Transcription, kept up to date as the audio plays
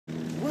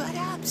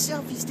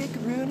Selfie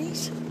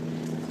Stickaroonies?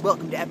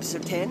 Welcome to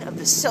episode 10 of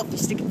the Selfie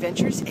Stick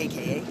Adventures,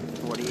 aka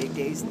 48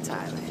 Days in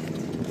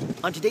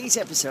Thailand. On today's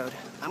episode,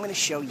 I'm going to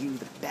show you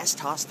the best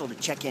hostel to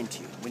check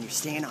into when you're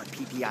staying on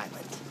Phi Phi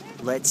Island.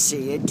 Let's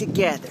say it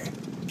together.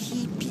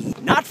 Phi Phi,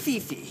 not Phi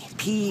Phi.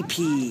 Phi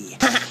Phi.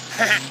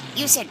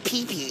 You said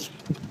Phi Phi.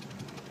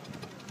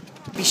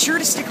 Be sure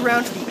to stick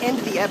around to the end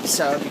of the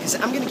episode because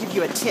I'm going to give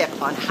you a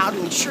tip on how to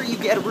ensure you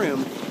get a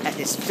room at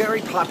this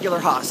very popular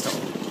hostel,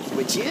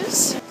 which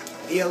is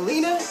the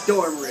Alina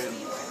Dorm Room.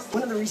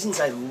 One of the reasons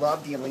I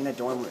love the Alina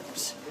Dorm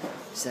Rooms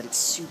is that it's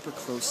super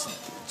close to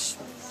the beach,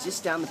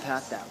 just down the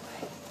path that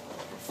way.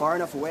 Far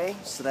enough away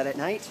so that at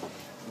night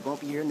you won't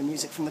be hearing the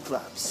music from the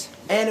clubs.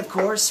 And of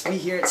course, we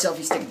here at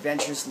Selfie Stick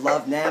Adventures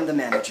love Nam the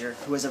manager,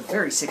 who has a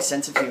very sick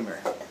sense of humor.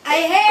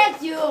 I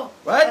hate you. What?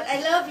 But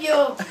I love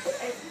you.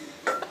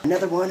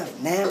 Another one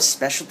of Nam's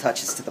special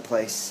touches to the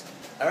place.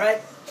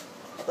 Alright,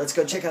 let's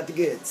go check out the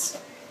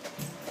goods.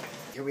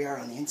 Here we are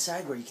on the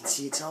inside where you can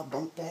see it's all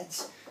bunk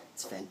beds.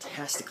 It's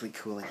fantastically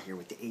cool in here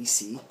with the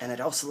AC. And I'd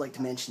also like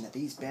to mention that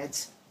these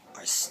beds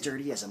are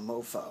sturdy as a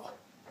mofo.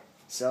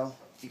 So,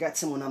 if you got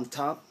someone on the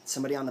top,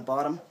 somebody on the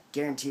bottom,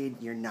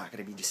 guaranteed you're not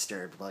going to be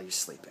disturbed while you're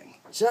sleeping.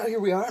 So here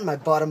we are in my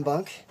bottom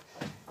bunk.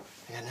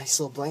 I got a nice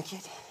little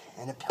blanket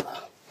and a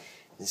pillow.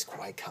 This is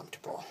quite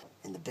comfortable.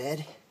 And the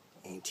bed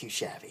ain't too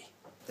shabby.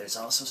 There's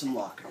also some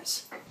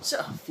lockers.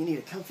 So, if you need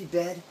a comfy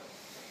bed,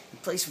 a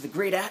place with a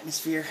great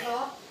atmosphere,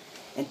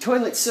 and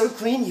toilets so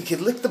clean you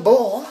could lick the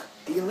bowl,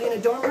 the Alina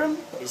Dorm Room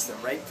is the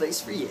right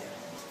place for you.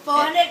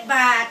 400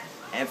 baht.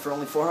 And for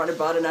only 400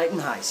 baht a night in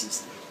high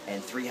season,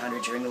 and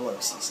 300 during the low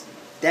season.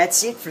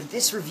 That's it for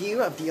this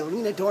review of the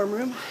Alina Dorm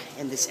Room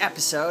and this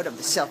episode of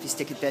the Selfie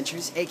Stick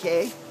Adventures,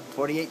 aka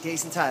 48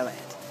 Days in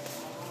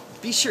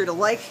Thailand. Be sure to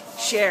like,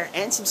 share,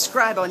 and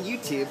subscribe on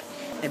YouTube,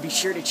 and be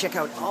sure to check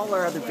out all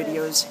our other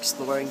videos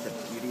exploring the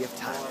beauty of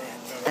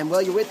Thailand. And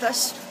while you're with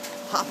us,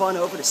 hop on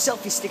over to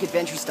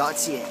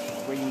selfiestickadventures.ca,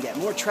 where you can get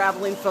more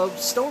travel info,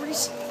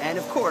 stories, and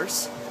of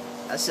course,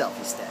 a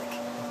selfie stick.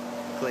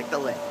 Click the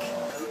link.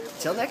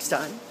 Till next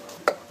time,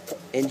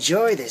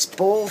 enjoy this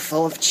bowl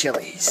full of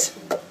chilies.